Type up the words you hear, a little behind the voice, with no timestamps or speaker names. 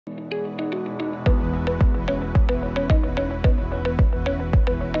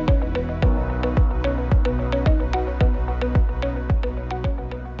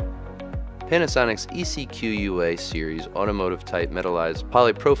Panasonic's ECQ-UA Series Automotive type metallized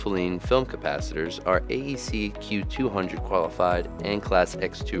polypropylene film capacitors are AEC Q200 qualified and Class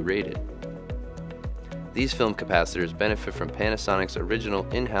X2 rated. These film capacitors benefit from Panasonic's original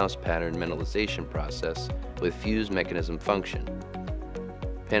in-house pattern metallization process with fuse mechanism function.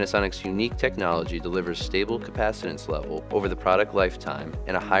 Panasonic's unique technology delivers stable capacitance level over the product lifetime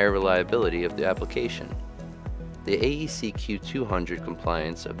and a higher reliability of the application. The AEC Q200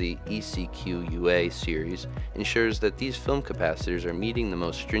 compliance of the ECQ-UA series ensures that these film capacitors are meeting the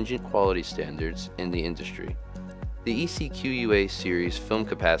most stringent quality standards in the industry. The ECQ-UA series film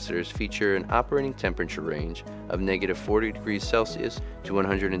capacitors feature an operating temperature range of -40 degrees Celsius to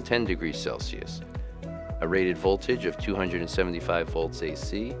 110 degrees Celsius, a rated voltage of 275 volts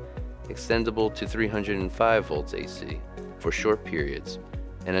AC, extendable to 305 volts AC for short periods,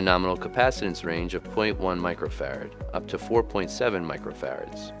 and a nominal capacitance range of 0.1 microfarad up to 4.7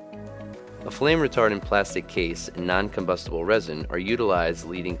 microfarads. A flame-retardant plastic case and non-combustible resin are utilized,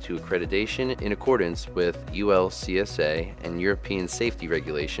 leading to accreditation in accordance with UL CSA and European safety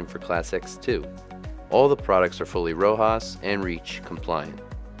regulation for Class X2. All the products are fully RoHS and REACH compliant.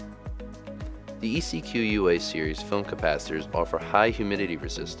 The ECQ-UA series film capacitors offer high humidity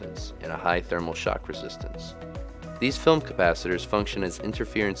resistance and a high thermal shock resistance. These film capacitors function as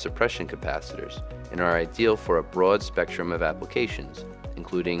interference suppression capacitors and are ideal for a broad spectrum of applications,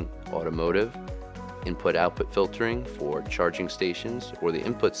 including automotive, input-output filtering for charging stations or the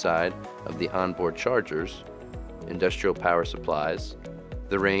input side of the onboard chargers, industrial power supplies,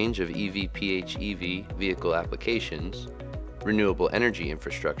 the range of EV/PHEV vehicle applications, renewable energy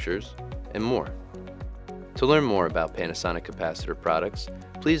infrastructures, and more. To learn more about Panasonic capacitor products,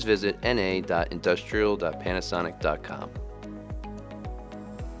 please visit na.industrial.panasonic.com.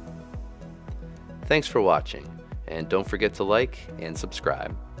 Thanks for watching, and don't forget to like and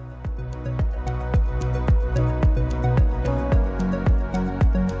subscribe.